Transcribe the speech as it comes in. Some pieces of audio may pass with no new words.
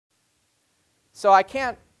So I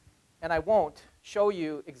can't, and I won't, show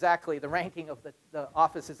you exactly the ranking of the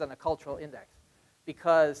offices on the cultural index,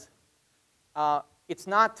 because it's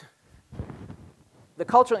not, the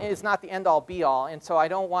cultural is not the end-all, be-all, and so I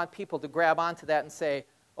don't want people to grab onto that and say,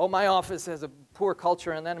 oh, my office has a poor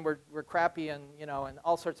culture, and then we're crappy, and and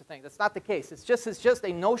all sorts of things. That's not the case. It's just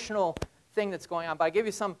a notional thing that's going on. But I give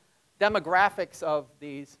you some demographics of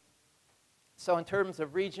these. So in terms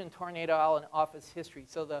of region, tornado alley, and office history.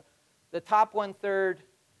 So the top 1/3,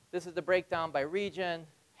 this is the breakdown by region.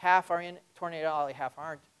 Half are in tornado alley, half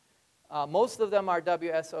aren't. Most of them are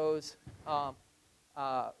WSOs.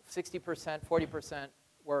 60%, 40%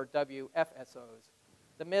 were WFSOs.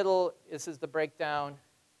 The middle, this is the breakdown.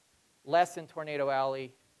 Less in tornado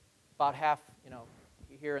alley, about half,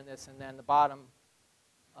 here in this, and then the bottom.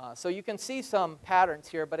 So you can see some patterns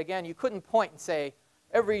here, but again, you couldn't point and say,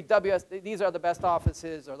 these are the best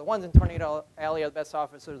offices, or the ones in tornado alley are the best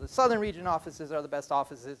offices, or the southern region offices are the best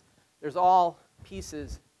offices. There's all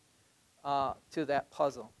pieces to that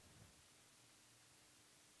puzzle.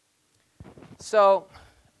 So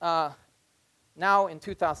now in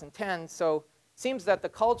 2010, so it seems that the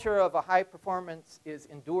culture of a high performance is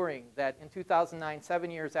enduring, that in 2009,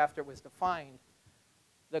 7 years after it was defined,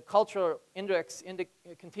 the cultural index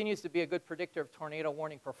continues to be a good predictor of tornado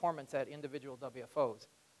warning performance at individual WFOs.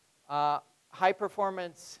 High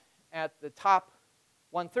performance at the top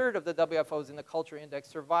 1/3 of the WFOs in the culture index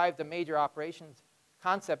survived the major operations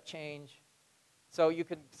concept change. So you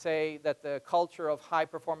could say that the culture of high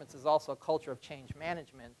performance is also a culture of change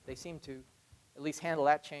management. They seem to at least handle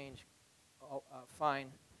that change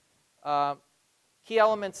fine. Key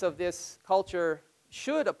elements of this culture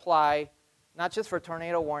should apply not just for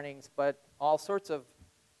tornado warnings, but all sorts of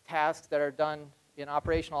tasks that are done in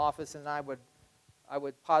operational office, and I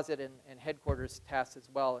would posit in headquarters tasks as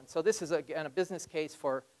well. And so this is, again, a business case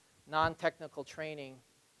for non-technical training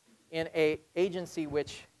in an agency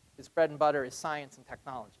which its bread and butter is science and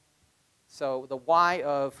technology. So the why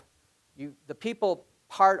of the people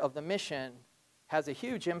part of the mission has a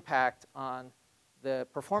huge impact on the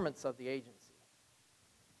performance of the agency.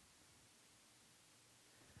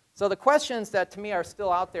 So the questions that to me are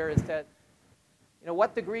still out there is that,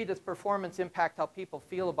 what degree does performance impact how people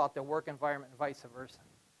feel about their work environment and vice versa?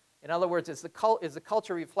 In other words, is the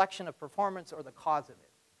culture a reflection of performance or the cause of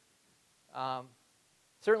it?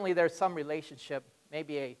 Certainly there's some relationship,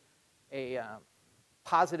 maybe a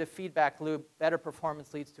positive feedback loop. Better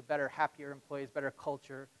performance leads to better, happier employees, better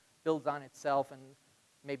culture, builds on itself, and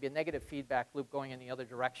maybe a negative feedback loop going in the other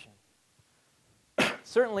direction.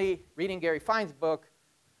 Certainly, reading Gary Fine's book,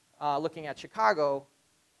 looking at Chicago,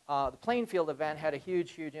 the playing field event had a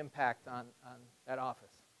huge, huge impact on that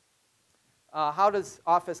office. How does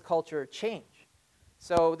office culture change?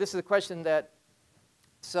 So this is a question that,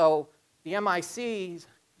 so the MICs,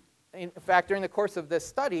 in fact, during the course of this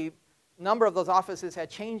study, a number of those offices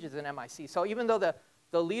had changes in MIC. So even though the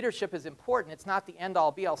leadership is important, it's not the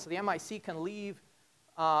end-all, be-all. So the MIC can leave,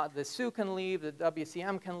 the SU can leave, the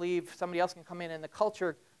WCM can leave, somebody else can come in, and the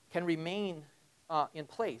culture can remain in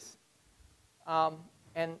place.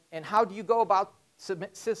 And how do you go about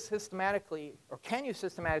systematically, or can you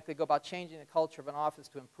systematically go about changing the culture of an office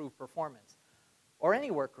to improve performance? Or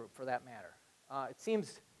any work group, for that matter. It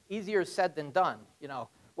seems easier said than done.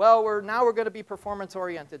 Well, now we're going to be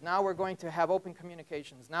performance-oriented. Now we're going to have open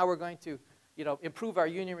communications. Now we're going to improve our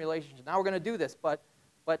union relations. Now we're going to do this. But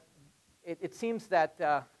it seems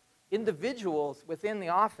that individuals within the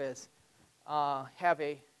office have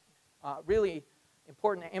a really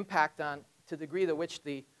important impact on to the degree to which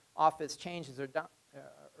the office changes or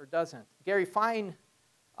doesn't. Gary Fine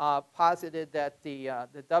posited that the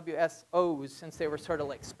WSOs, since they were sort of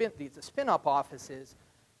like these spin-up offices,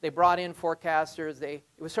 they brought in forecasters. It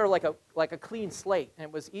was sort of like a clean slate, and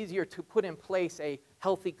it was easier to put in place a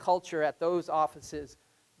healthy culture at those offices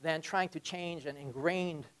than trying to change an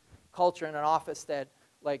ingrained culture in an office that,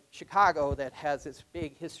 like Chicago, that has this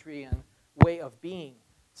big history and way of being.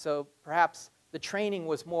 So perhaps the training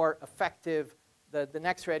was more effective, the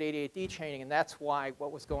next red 88D training, and that's why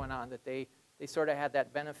what was going on, that they sort of had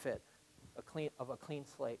that benefit of a clean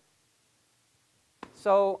slate.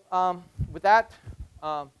 So with that,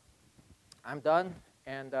 I'm done.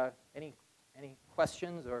 And any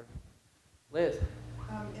questions, or Liz?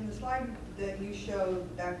 In the slide that you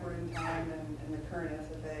showed backward in time and the current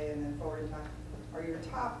SFA and then forward in time, are your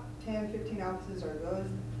top 10, 15 offices,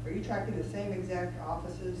 are you tracking the same exact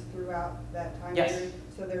offices throughout that time period?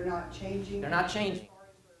 So they're not changing? They're not changing. As far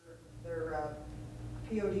as their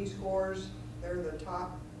POD scores, they're the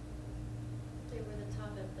top? They were the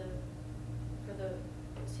top for the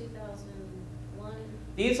 2001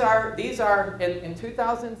 These are in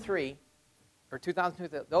 2003 or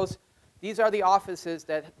 2002. These are the offices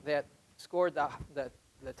that scored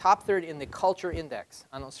the top third in the culture index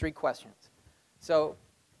on those 3 questions. So,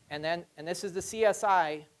 and this is the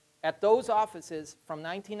CSI at those offices from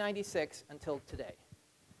 1996 until today.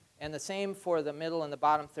 And the same for the middle and the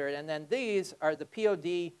bottom third. And then these are the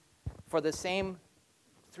POD for the same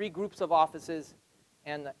 3 groups of offices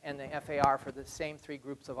and the FAR for the same 3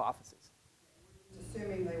 groups of offices.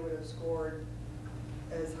 Assuming they would have scored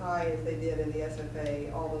as high as they did in the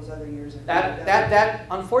SFA all those other years. That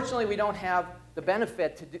unfortunately, we don't have the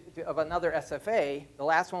benefit of another SFA. The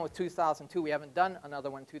last one was 2002. We haven't done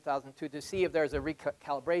another one in 2002 to see if there's a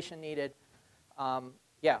recalibration needed.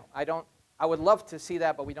 Yeah, I would love to see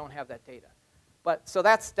that, but we don't have that data. But so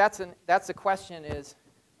that's the question is,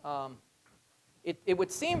 it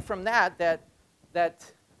would seem from that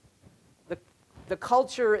the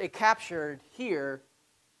culture it captured here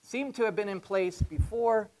seemed to have been in place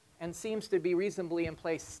before and seems to be reasonably in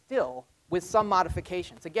place still with some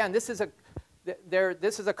modifications. Again, this is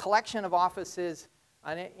a collection of offices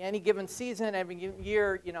on any given season, every given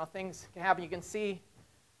year. You know, things can happen. You can see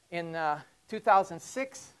in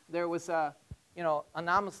 2006 there was a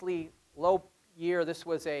anomalously low year. This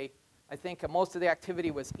was I think most of the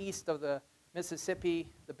activity was east of the Mississippi.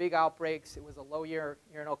 The big outbreaks. It was a low year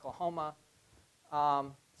here in Oklahoma.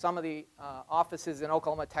 Some of the offices in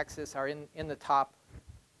Oklahoma, Texas are in the top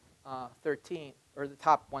 13 or the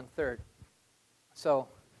top 1/3. So,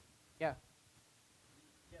 yeah.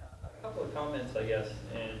 Yeah, a couple of comments, I guess,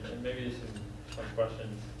 and maybe some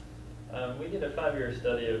questions. We did a 5-year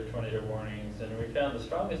study of tornado warnings, and we found the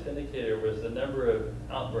strongest indicator was the number of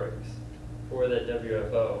outbreaks for that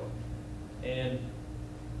WFO. And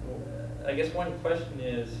I guess one question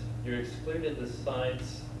is, you excluded the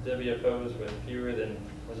sites WFOs with fewer than,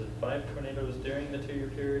 was it 5 tornadoes during the 2-year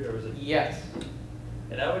period, or was it? Yes.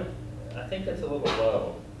 And I think that's a little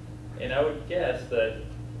low. And I would guess that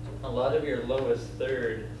a lot of your lowest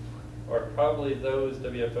third are probably those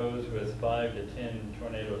WFOs with 5 to 10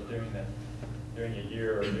 tornadoes during a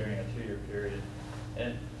year or during a 2-year period.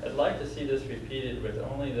 And I'd like to see this repeated with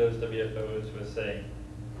only those WFOs with, say,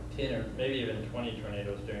 10 or maybe even 20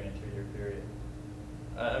 tornadoes during a 2-year period.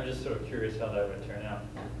 I'm just sort of curious how that would turn out.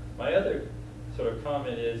 My other sort of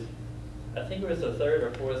comment is, I think it was the 3rd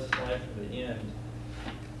or 4th slide from the end.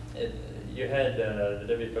 You had the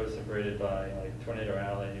WFO separated by like Tornado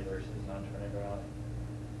Alley versus non-Tornado Alley.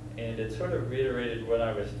 And it sort of reiterated what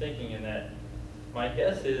I was thinking in that my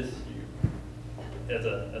guess is, as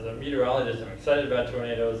a meteorologist, I'm excited about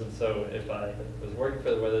tornadoes, and so if I was working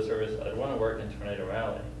for the Weather Service, I'd want to work in Tornado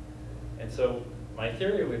Alley. And so my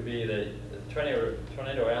theory would be that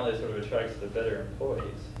Tornado Alley sort of attracts the better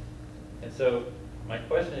employees. And so my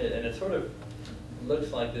question is, and it sort of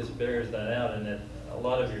looks like this bears that out, and that a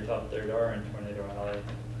lot of your top third are in Tornado Alley.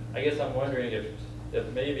 I guess I'm wondering if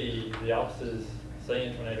maybe the offices, say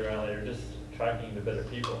in Tornado Alley, are just attracting the better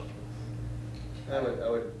people. I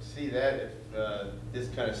would see that if this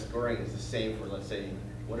kind of scoring is the same for, let's say,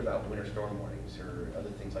 what about winter storm warnings or other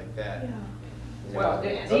things like that? Yeah. You know, Well,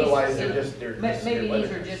 otherwise they're just maybe severe these are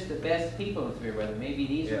weather. just the best people in severe weather. Maybe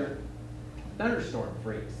these Yeah. are thunderstorm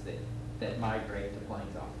freaks that migrate to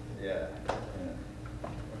plains often. Yeah.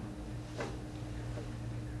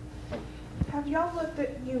 Have y'all looked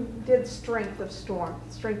at, you did strength of storm,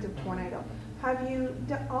 strength of tornado. Have you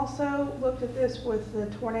also looked at this with the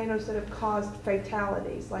tornadoes that have caused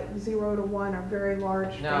fatalities, like 0 to 1 or very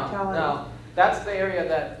large fatalities? No. That's the area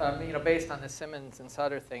that, based on the Simmons and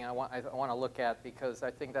Sutter thing, I want to look at, because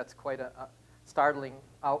I think that's quite a startling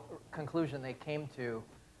conclusion they came to.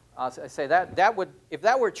 So I say that would, if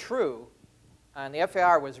that were true, and the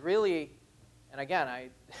FAR was really, and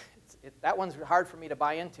again, that one's hard for me to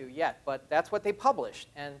buy into yet, but that's what they published,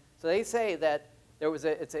 and so they say that there was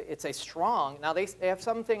it's a strong. Now they have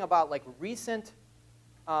something about like recent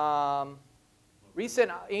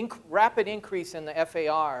rapid increase in the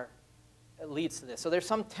FAR leads to this. So there's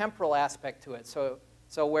some temporal aspect to it. So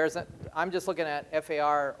whereas I'm just looking at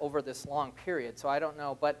FAR over this long period, so I don't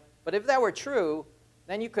know. But if that were true,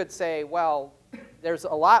 then you could say, well, there's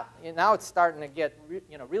a lot. Now it's starting to get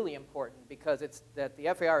really important, because it's that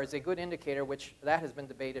the FAR is a good indicator, which that has been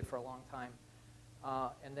debated for a long time,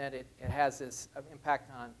 and that it has this impact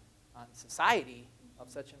on society of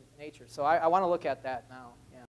such a nature. So I want to look at that now.